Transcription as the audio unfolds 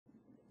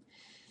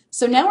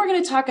So now we're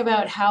going to talk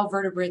about how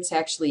vertebrates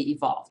actually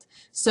evolved.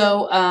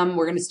 So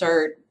we're going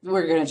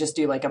to just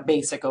do like a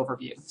basic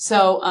overview.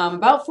 So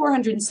about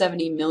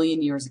 470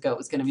 million years ago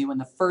is going to be when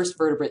the first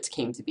vertebrates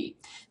came to be.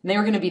 And they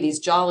were going to be these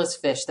jawless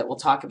fish that we'll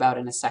talk about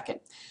in a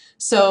second.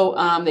 So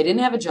they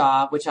didn't have a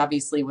jaw, which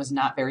obviously was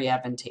not very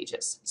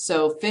advantageous.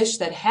 So fish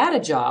that had a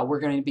jaw were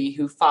going to be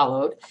who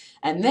followed,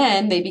 and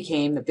then they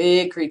became the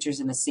big creatures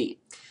in the sea.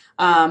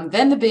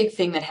 Then the big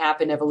thing that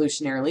happened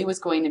evolutionarily was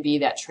going to be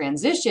that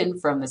transition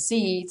from the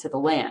sea to the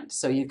land.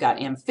 So you've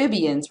got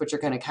amphibians, which are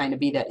going to kind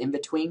of be that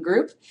in-between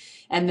group.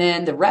 And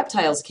then the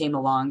reptiles came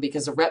along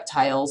because the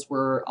reptiles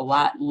were a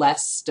lot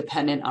less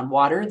dependent on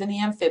water than the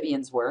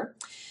amphibians were.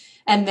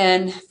 And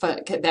then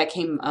that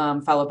came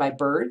followed by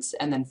birds,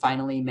 and then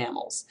finally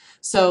mammals.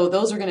 So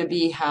those are going to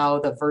be how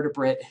the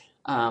vertebrate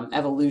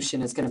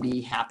evolution is going to be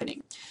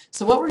happening.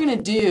 So what we're going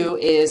to do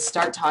is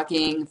start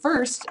talking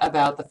first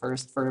about the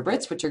first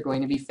vertebrates, which are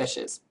going to be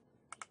fishes.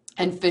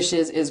 And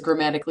fishes is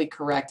grammatically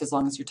correct as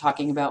long as you're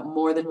talking about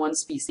more than one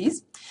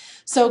species.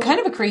 So kind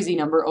of a crazy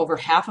number. Over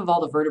half of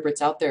all the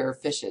vertebrates out there are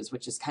fishes,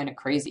 which is kind of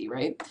crazy,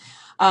 right?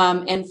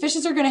 And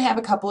fishes are going to have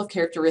a couple of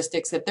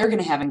characteristics that they're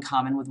going to have in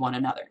common with one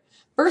another.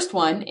 First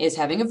one is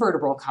having a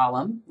vertebral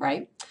column,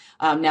 right?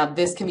 Now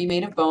this can be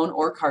made of bone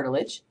or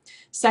cartilage.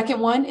 Second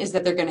one is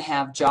that they're going to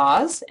have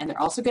jaws, and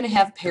they're also going to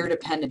have paired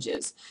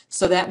appendages.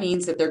 So that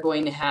means that they're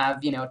going to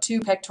have, two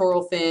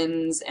pectoral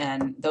fins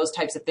and those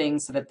types of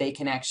things so that they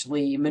can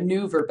actually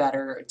maneuver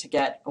better to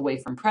get away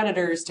from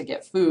predators, to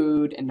get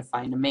food, and to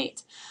find a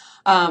mate.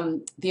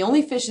 The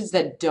only fishes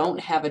that don't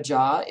have a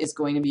jaw is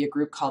going to be a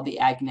group called the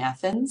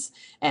agnathans,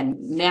 and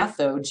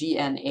gnatho,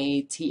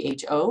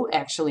 G-N-A-T-H-O,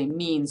 actually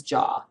means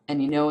jaw.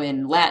 And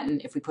in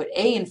Latin, if we put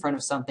a in front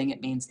of something, it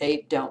means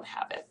they don't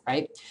have it,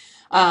 right?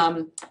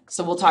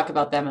 So we'll talk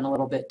about them in a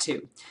little bit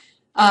too.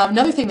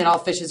 Another thing that all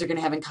fishes are going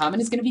to have in common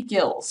is going to be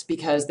gills,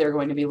 because they're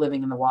going to be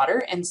living in the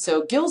water. And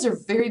so gills are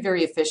very,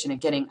 very efficient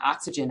at getting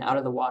oxygen out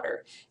of the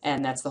water,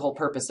 and that's the whole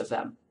purpose of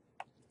them.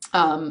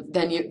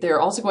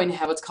 They're also going to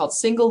have what's called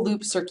single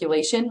loop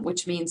circulation,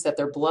 which means that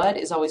their blood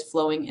is always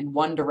flowing in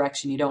one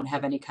direction. You don't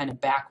have any kind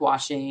of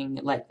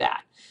backwashing like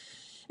that.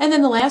 And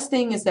then the last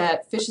thing is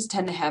that fishes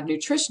tend to have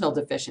nutritional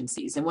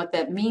deficiencies. And what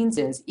that means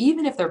is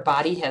even if their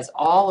body has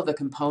all of the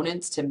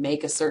components to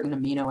make a certain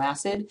amino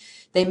acid,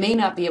 they may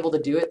not be able to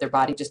do it. Their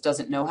body just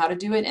doesn't know how to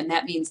do it. And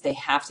that means they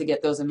have to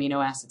get those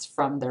amino acids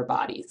from their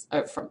bodies,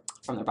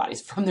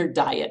 from their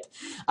diet.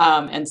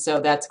 And so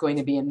that's going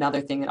to be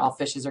another thing that all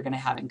fishes are going to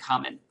have in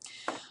common.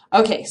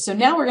 Okay, so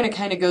now we're going to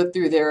kind of go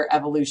through their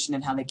evolution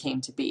and how they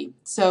came to be.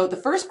 So the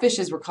first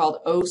fishes were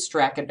called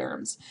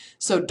ostracoderms.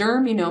 So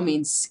derm,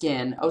 means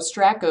skin.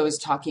 Ostraco is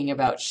talking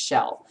about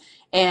shell.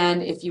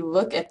 And if you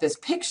look at this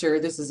picture,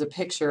 this is a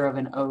picture of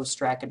an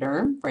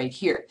ostracoderm right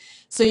here.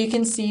 So you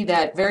can see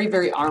that very,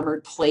 very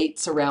armored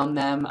plates around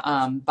them,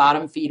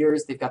 bottom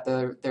feeders. They've got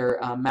their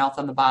mouth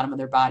on the bottom of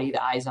their body,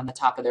 the eyes on the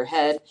top of their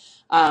head.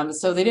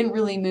 So they didn't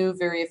really move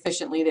very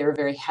efficiently. They were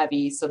very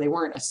heavy, so they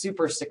weren't a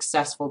super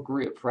successful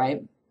group,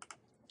 right?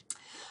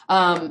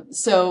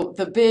 So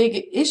the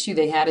big issue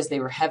they had is they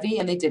were heavy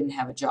and they didn't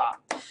have a jaw.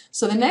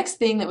 So the next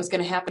thing that was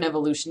going to happen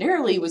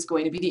evolutionarily was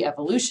going to be the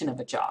evolution of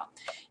a jaw.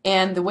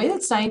 And the way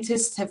that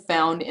scientists have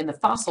found in the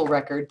fossil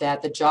record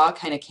that the jaw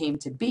kind of came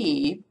to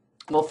be,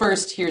 well,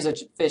 first, here's a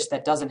fish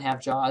that doesn't have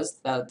jaws,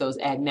 those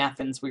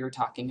agnathans we were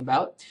talking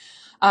about.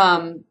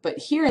 But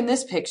here in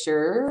this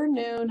picture,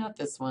 no, not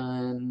this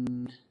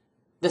one.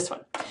 This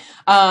one.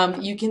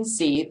 You can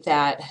see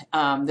that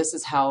this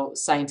is how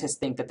scientists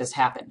think that this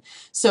happened.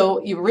 So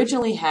you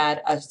originally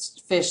had a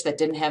fish that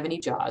didn't have any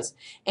jaws,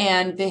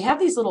 and they have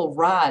these little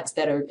rods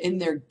that are in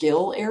their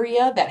gill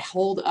area that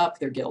hold up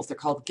their gills. They're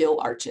called gill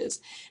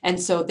arches. And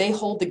so they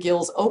hold the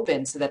gills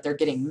open so that they're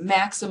getting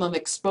maximum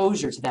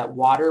exposure to that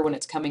water when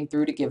it's coming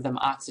through to give them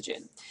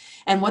oxygen.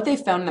 And what they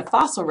found in the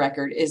fossil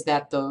record is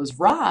that those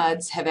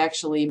rods have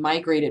actually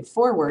migrated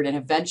forward and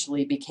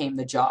eventually became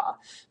the jaw.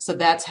 So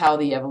that's how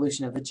the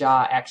evolution of the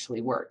jaw actually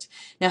worked.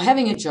 Now,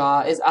 having a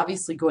jaw is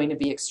obviously going to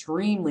be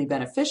extremely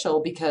beneficial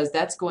because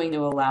that's going to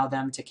allow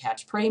them to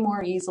catch prey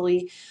more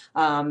easily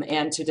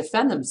and to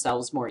defend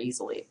themselves more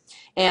easily.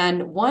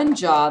 And one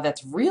jaw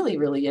that's really,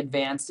 really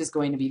advanced is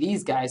going to be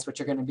these guys, which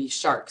are going to be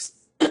sharks.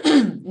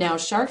 Now,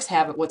 sharks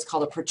have what's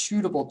called a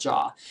protrudable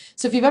jaw.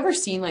 So if you've ever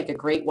seen like a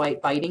great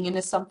white biting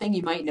into something,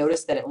 you might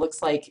notice that it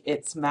looks like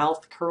its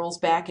mouth curls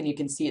back and you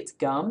can see its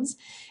gums.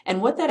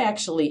 And what that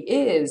actually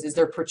is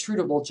their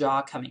protrudable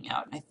jaw coming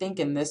out. I think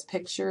in this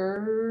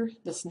picture,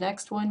 this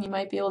next one, you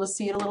might be able to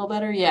see it a little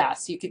better. Yeah,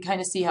 so you can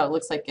kind of see how it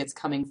looks like it's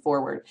coming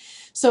forward.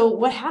 So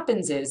what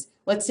happens is,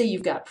 let's say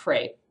you've got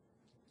prey,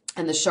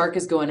 and the shark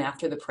is going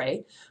after the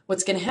prey.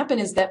 What's going to happen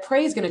is that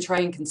prey is going to try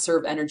and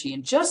conserve energy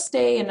and just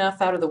stay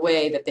enough out of the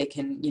way that they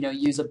can,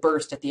 use a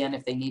burst at the end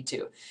if they need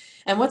to.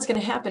 And what's going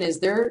to happen is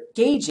they're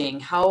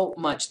gauging how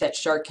much that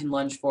shark can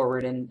lunge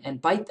forward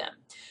and bite them.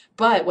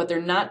 But what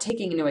they're not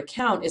taking into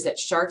account is that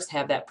sharks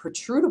have that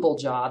protrudable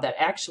jaw that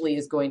actually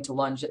is going to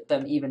lunge at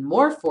them even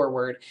more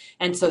forward,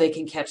 and so they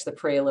can catch the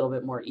prey a little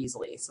bit more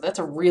easily. So that's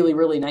a really,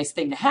 really nice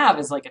thing to have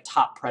as like a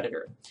top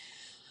predator.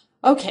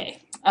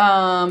 Okay,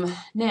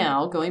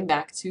 now going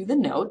back to the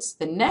notes,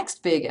 the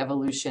next big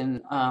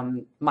evolution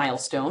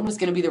milestone was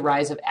going to be the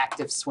rise of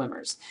active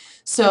swimmers.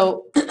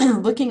 So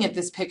looking at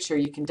this picture,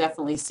 you can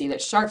definitely see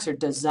that sharks are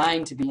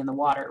designed to be in the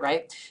water,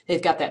 right?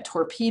 They've got that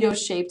torpedo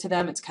shape to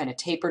them. It's kind of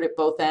tapered at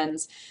both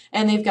ends,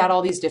 and they've got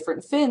all these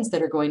different fins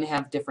that are going to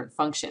have different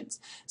functions.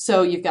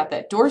 So you've got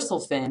that dorsal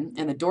fin,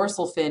 and the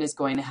dorsal fin is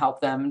going to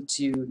help them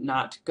to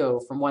not go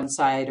from one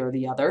side or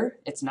the other.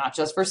 It's not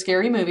just for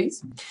scary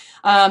movies.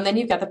 Then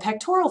you've got the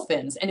pectoral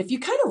fins. And if you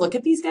kind of look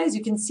at these guys,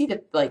 you can see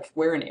that like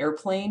where an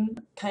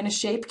airplane kind of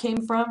shape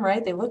came from,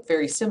 right? They look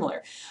very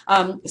similar.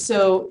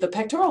 So the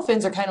pectoral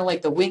fins are kind of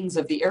like the wings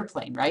of the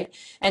airplane, right?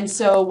 And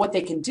so what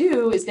they can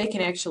do is they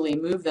can actually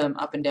move them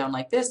up and down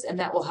like this, and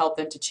that will help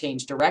them to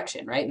change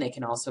direction, right? And they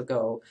can also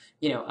go,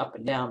 up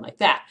and down like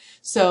that.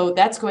 So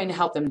that's going to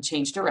help them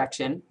change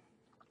direction.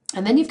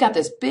 And then you've got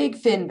this big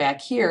fin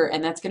back here,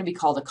 and that's going to be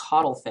called a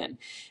caudal fin.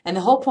 And the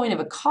whole point of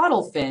a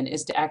caudal fin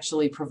is to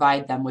actually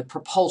provide them with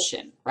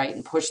propulsion, right,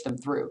 and push them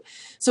through.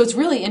 So it's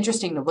really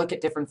interesting to look at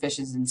different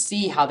fishes and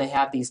see how they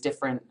have these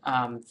different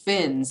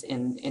fins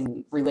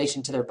in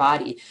relation to their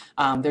body.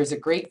 There's a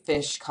great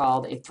fish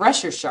called a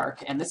thresher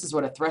shark, and this is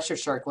what a thresher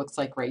shark looks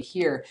like right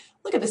here.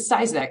 Look at the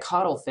size of that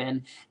caudal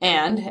fin,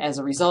 and as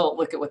a result,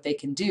 look at what they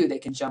can do. They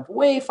can jump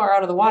way far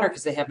out of the water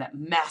because they have that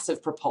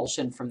massive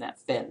propulsion from that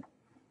fin.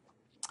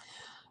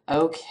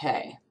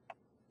 Okay,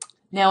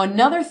 now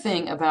another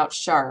thing about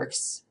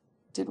sharks,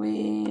 did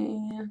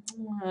we,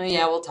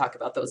 yeah, we'll talk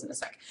about those in a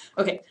sec.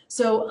 Okay,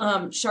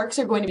 so sharks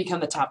are going to become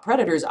the top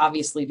predators,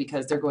 obviously,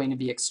 because they're going to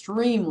be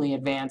extremely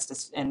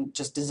advanced and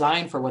just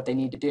designed for what they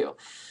need to do.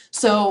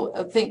 So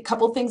a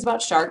couple things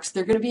about sharks.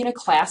 They're going to be in a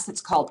class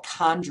that's called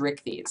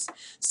chondrichthyes.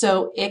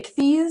 So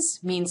ichthyes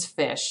means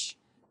fish.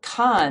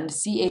 Chond,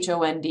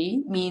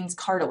 C-H-O-N-D, means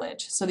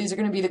cartilage. So these are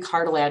going to be the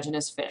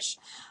cartilaginous fish.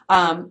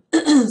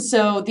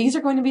 So these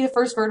are going to be the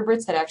first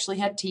vertebrates that actually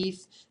had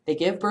teeth. They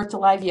give birth to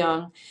live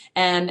young.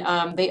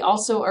 And they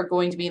also are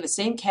going to be in the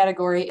same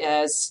category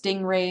as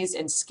stingrays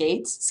and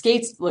skates.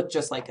 Skates look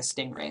just like a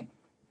stingray.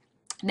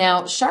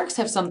 Now, sharks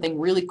have something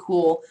really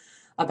cool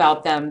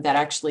about them that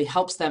actually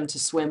helps them to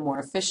swim more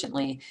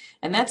efficiently.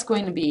 And that's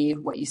going to be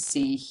what you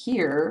see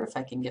here, if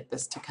I can get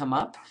this to come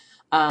up.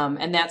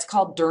 And that's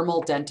called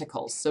dermal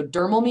denticles. So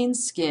dermal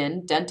means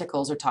skin,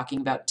 denticles are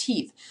talking about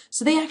teeth.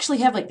 So they actually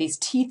have like these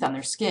teeth on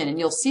their skin, and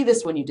you'll see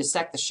this when you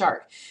dissect the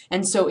shark.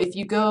 And so if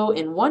you go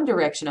in one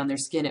direction on their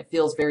skin, it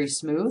feels very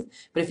smooth,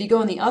 but if you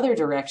go in the other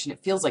direction, it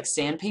feels like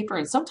sandpaper,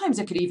 and sometimes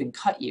it could even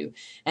cut you.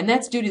 And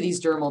that's due to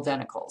these dermal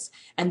denticles.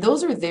 And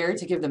those are there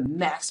to give them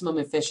maximum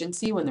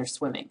efficiency when they're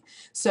swimming.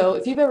 So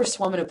if you've ever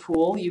swum in a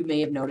pool, you may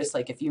have noticed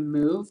like if you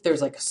move,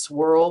 there's like a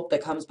swirl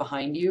that comes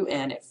behind you,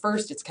 and at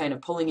first it's kind of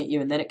pulling at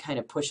you, and then it kind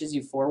of pushes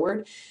you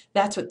forward.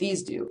 That's what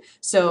these do.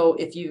 So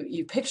if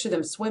you picture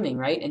them swimming,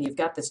 right, and you've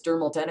got this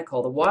dermal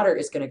denticle, the water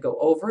is going to go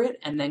over it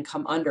and then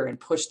come under and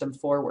push them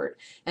forward.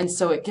 And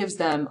so it gives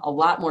them a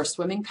lot more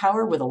swimming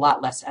power with a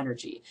lot less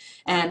energy.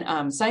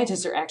 And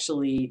scientists are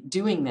actually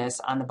doing this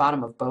on the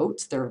bottom of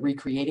boats. They're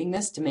recreating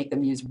this to make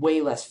them use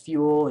way less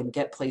fuel and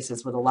get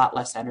places with a lot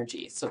less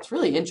energy. So it's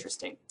really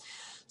interesting.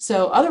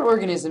 So other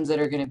organisms that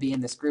are going to be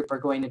in this group are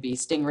going to be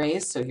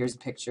stingrays. So here's a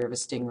picture of a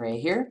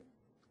stingray here.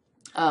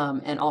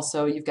 And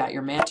also you've got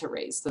your manta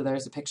rays. So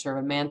there's a picture of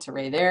a manta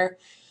ray there,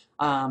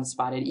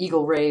 spotted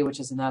eagle ray,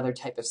 which is another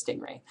type of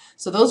stingray.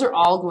 So those are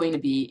all going to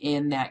be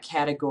in that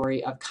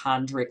category of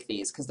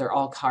chondrichthyes because they're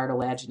all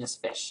cartilaginous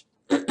fish.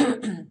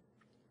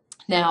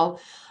 Now,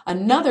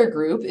 another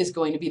group is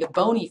going to be the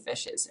bony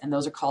fishes, and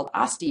those are called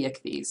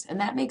osteichthyes. And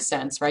that makes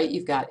sense, right?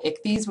 You've got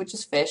ichthyes, which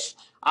is fish,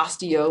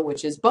 osteo,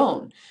 which is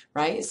bone,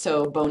 right?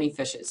 So bony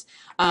fishes.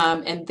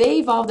 And they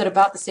evolved at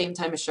about the same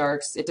time as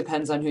sharks. It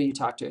depends on who you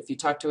talk to. If you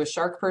talk to a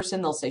shark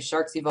person, they'll say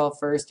sharks evolved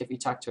first. If you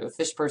talk to a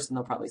fish person,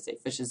 they'll probably say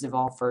fishes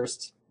evolved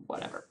first,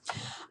 whatever.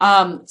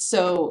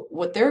 So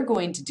what they're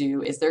going to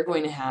do is they're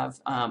going to have,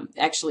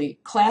 actually,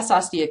 class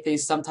osteichthyes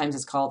sometimes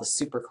is called a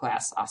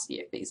superclass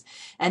osteichthyes.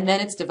 And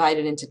then it's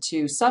divided into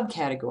two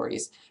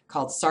subcategories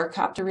called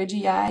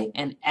Sarcopterygii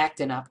and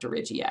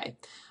Actinopterygii.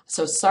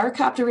 So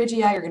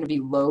Sarcopterygii are going to be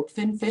lobed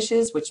fin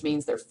fishes, which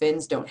means their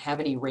fins don't have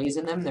any rays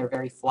in them. They're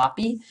very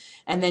floppy.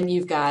 And then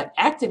you've got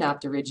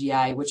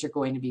Actinopterygii, which are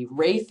going to be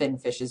ray fin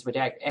fishes, which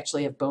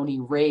actually have bony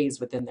rays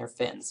within their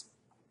fins.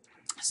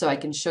 So I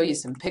can show you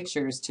some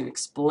pictures to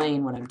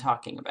explain what I'm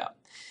talking about.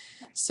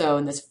 So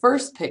in this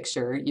first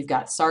picture, you've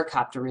got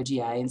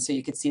Sarcopterygii, and so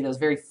you can see those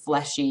very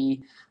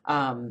fleshy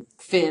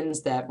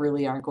fins that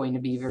really aren't going to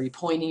be very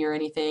pointy or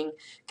anything,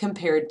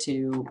 compared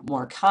to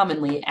more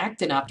commonly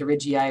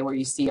Actinopterygii, where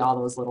you see all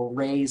those little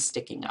rays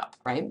sticking up,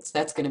 right? So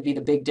that's going to be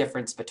the big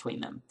difference between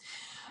them.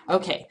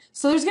 Okay,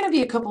 so there's going to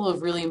be a couple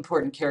of really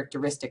important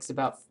characteristics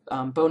about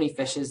bony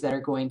fishes that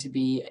are going to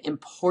be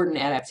important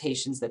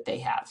adaptations that they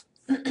have.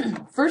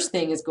 First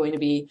thing is going to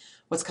be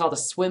what's called a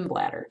swim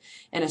bladder.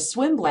 And a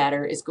swim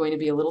bladder is going to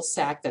be a little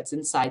sac that's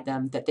inside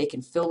them that they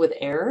can fill with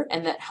air,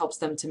 and that helps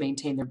them to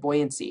maintain their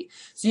buoyancy.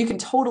 So you can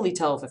totally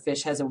tell if a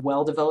fish has a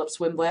well-developed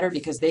swim bladder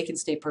because they can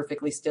stay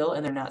perfectly still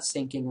and they're not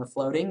sinking or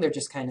floating. They're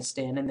just kind of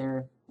standing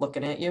there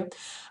looking at you.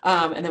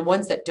 And then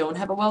ones that don't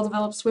have a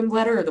well-developed swim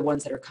bladder are the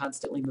ones that are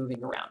constantly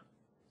moving around.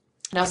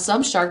 Now,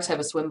 some sharks have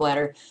a swim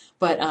bladder,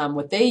 but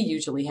what they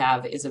usually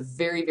have is a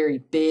very, very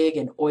big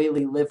and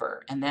oily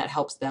liver, and that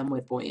helps them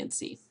with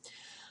buoyancy.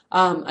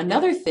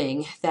 Another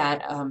thing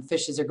that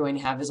fishes are going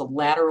to have is a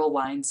lateral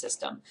line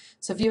system.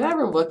 So if you've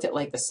ever looked at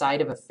like the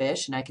side of a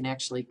fish, and I can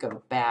actually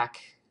go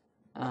back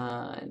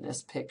in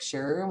this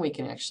picture, we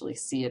can actually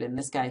see it in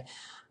this guy.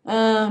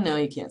 No,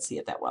 you can't see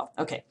it that well.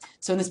 Okay,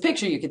 so in this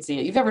picture you can see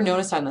it. You've ever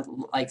noticed on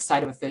the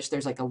side of a fish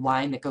there's like a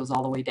line that goes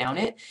all the way down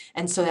it?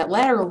 And so that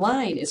lateral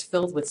line is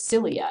filled with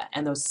cilia,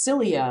 and those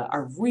cilia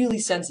are really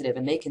sensitive,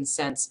 and they can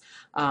sense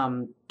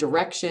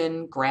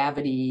direction,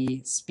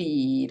 gravity,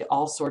 speed,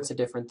 all sorts of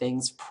different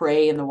things,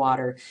 prey in the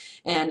water.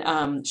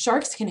 And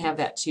sharks can have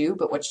that too,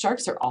 but what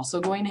sharks are also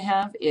going to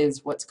have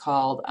is what's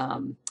called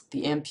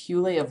the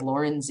ampullae of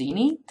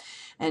Lorenzini.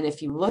 And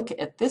if you look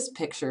at this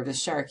picture of the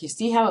shark, you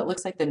see how it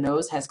looks like the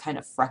nose has kind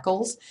of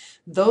freckles?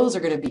 Those are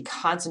going to be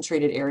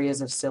concentrated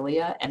areas of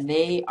cilia, and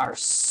they are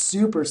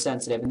super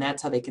sensitive, and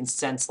that's how they can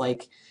sense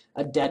like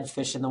a dead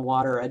fish in the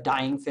water, a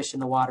dying fish in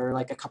the water,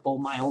 like a couple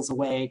miles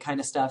away kind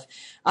of stuff.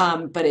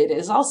 But it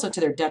is also to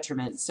their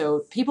detriment. So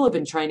people have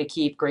been trying to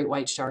keep great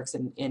white sharks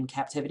in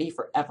captivity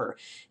forever,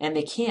 and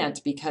they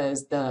can't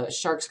because the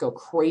sharks go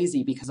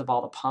crazy because of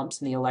all the pumps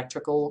and the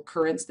electrical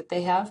currents that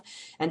they have.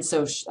 And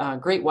so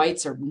great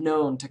whites are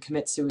known to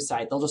commit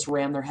suicide. They'll just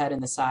ram their head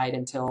in the side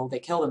until they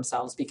kill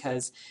themselves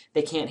because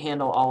they can't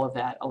handle all of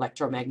that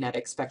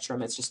electromagnetic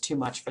spectrum. It's just too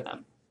much for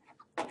them.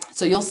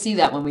 So you'll see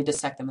that when we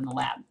dissect them in the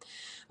lab.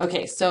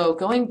 Okay, so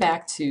going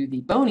back to the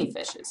bony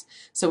fishes.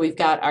 So we've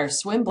got our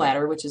swim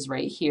bladder, which is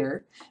right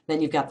here.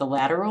 Then you've got the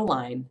lateral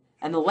line.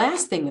 And the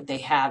last thing that they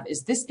have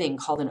is this thing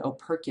called an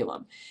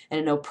operculum.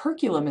 And an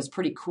operculum is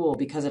pretty cool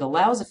because it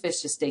allows a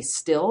fish to stay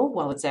still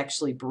while it's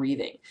actually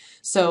breathing.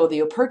 So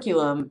the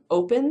operculum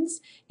opens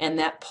and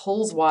that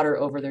pulls water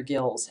over their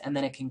gills, and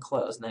then it can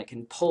close, and then it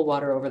can pull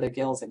water over their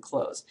gills and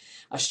close.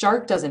 A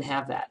shark doesn't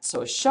have that.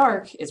 So a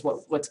shark is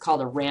what's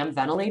called a ram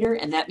ventilator,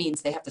 and that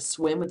means they have to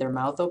swim with their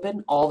mouth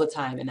open all the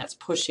time, and that's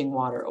pushing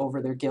water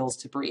over their gills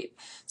to breathe.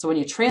 So when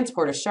you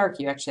transport a shark,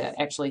 you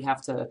actually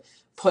have to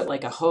put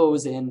like a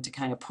hose in to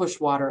kind of push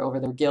water over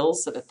their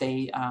gills so that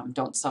they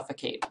don't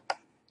suffocate.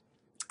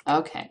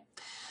 Okay,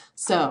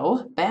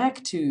 so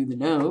back to the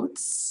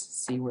notes,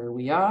 see where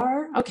we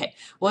are. Okay,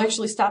 we'll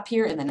actually stop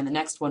here, and then in the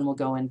next one we'll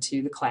go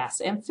into the class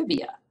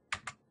Amphibia.